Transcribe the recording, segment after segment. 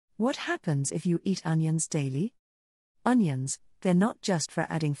What happens if you eat onions daily? Onions, they're not just for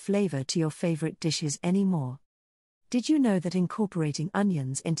adding flavor to your favorite dishes anymore. Did you know that incorporating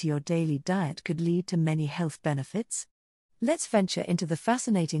onions into your daily diet could lead to many health benefits? Let's venture into the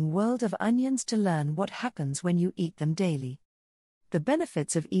fascinating world of onions to learn what happens when you eat them daily. The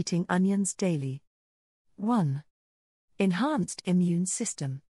benefits of eating onions daily. 1. Enhanced immune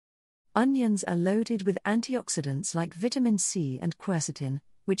system. Onions are loaded with antioxidants like vitamin C and quercetin,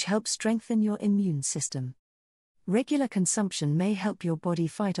 which help strengthen your immune system. Regular consumption may help your body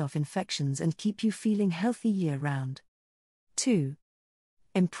fight off infections and keep you feeling healthy year-round. 2.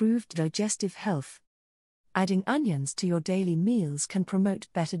 Improved digestive health. Adding onions to your daily meals can promote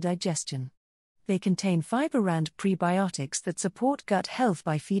better digestion. They contain fiber and prebiotics that support gut health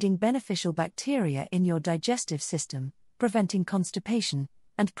by feeding beneficial bacteria in your digestive system, preventing constipation,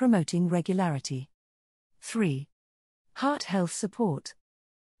 and promoting regularity. 3. Heart health support.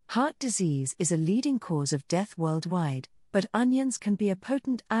 Heart disease is a leading cause of death worldwide, but onions can be a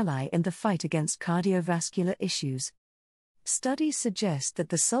potent ally in the fight against cardiovascular issues. Studies suggest that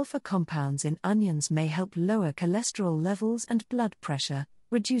the sulfur compounds in onions may help lower cholesterol levels and blood pressure,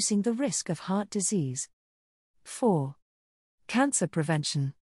 reducing the risk of heart disease. 4. Cancer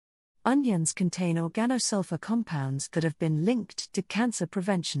prevention. Onions contain organosulfur compounds that have been linked to cancer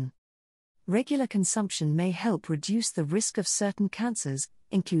prevention. Regular consumption may help reduce the risk of certain cancers,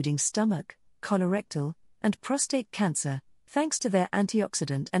 including stomach, colorectal, and prostate cancer, thanks to their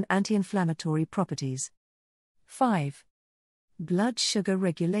antioxidant and anti-inflammatory properties. 5. Blood sugar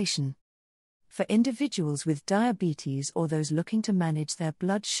regulation. For individuals with diabetes or those looking to manage their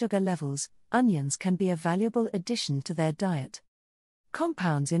blood sugar levels, onions can be a valuable addition to their diet.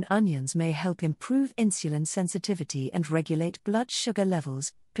 Compounds in onions may help improve insulin sensitivity and regulate blood sugar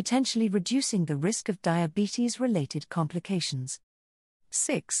levels, potentially reducing the risk of diabetes-related complications.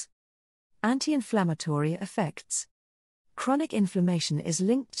 6. Anti-inflammatory effects. Chronic inflammation is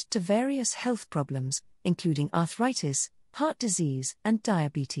linked to various health problems, including arthritis, heart disease, and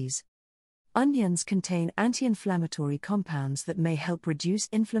diabetes. Onions contain anti-inflammatory compounds that may help reduce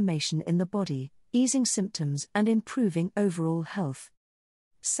inflammation in the body, easing symptoms and improving overall health.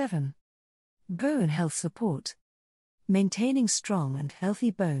 7. Bone health support. Maintaining strong and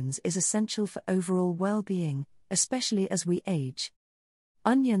healthy bones is essential for overall well-being, especially as we age.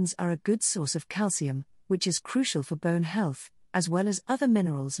 Onions are a good source of calcium, which is crucial for bone health, as well as other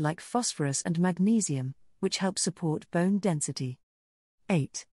minerals like phosphorus and magnesium, which help support bone density.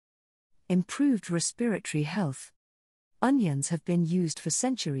 8. Improved respiratory health. Onions have been used for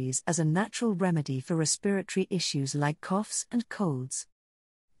centuries as a natural remedy for respiratory issues like coughs and colds.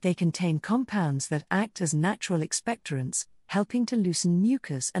 They contain compounds that act as natural expectorants, helping to loosen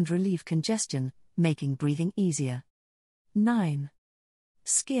mucus and relieve congestion, making breathing easier. 9.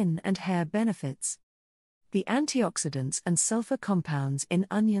 Skin and hair benefits. The antioxidants and sulfur compounds in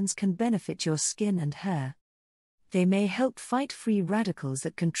onions can benefit your skin and hair. They may help fight free radicals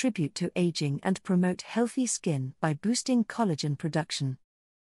that contribute to aging and promote healthy skin by boosting collagen production.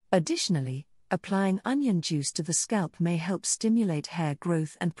 Additionally, applying onion juice to the scalp may help stimulate hair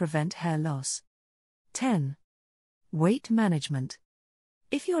growth and prevent hair loss. 10. Weight management.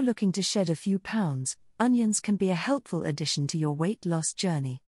 If you're looking to shed a few pounds, onions can be a helpful addition to your weight loss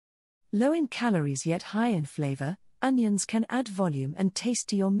journey. Low in calories yet high in flavor, onions can add volume and taste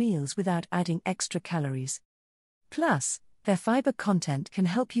to your meals without adding extra calories. Plus, their fiber content can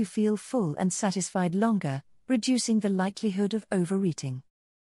help you feel full and satisfied longer, reducing the likelihood of overeating.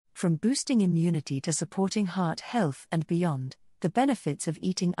 From boosting immunity to supporting heart health and beyond, the benefits of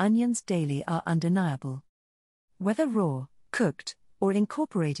eating onions daily are undeniable. Whether raw, cooked, or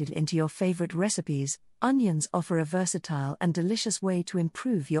incorporated into your favorite recipes, onions offer a versatile and delicious way to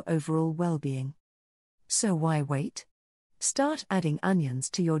improve your overall well-being. So why wait? Start adding onions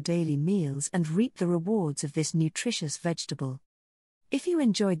to your daily meals and reap the rewards of this nutritious vegetable. If you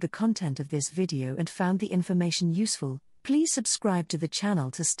enjoyed the content of this video and found the information useful, please subscribe to the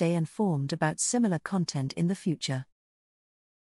channel to stay informed about similar content in the future.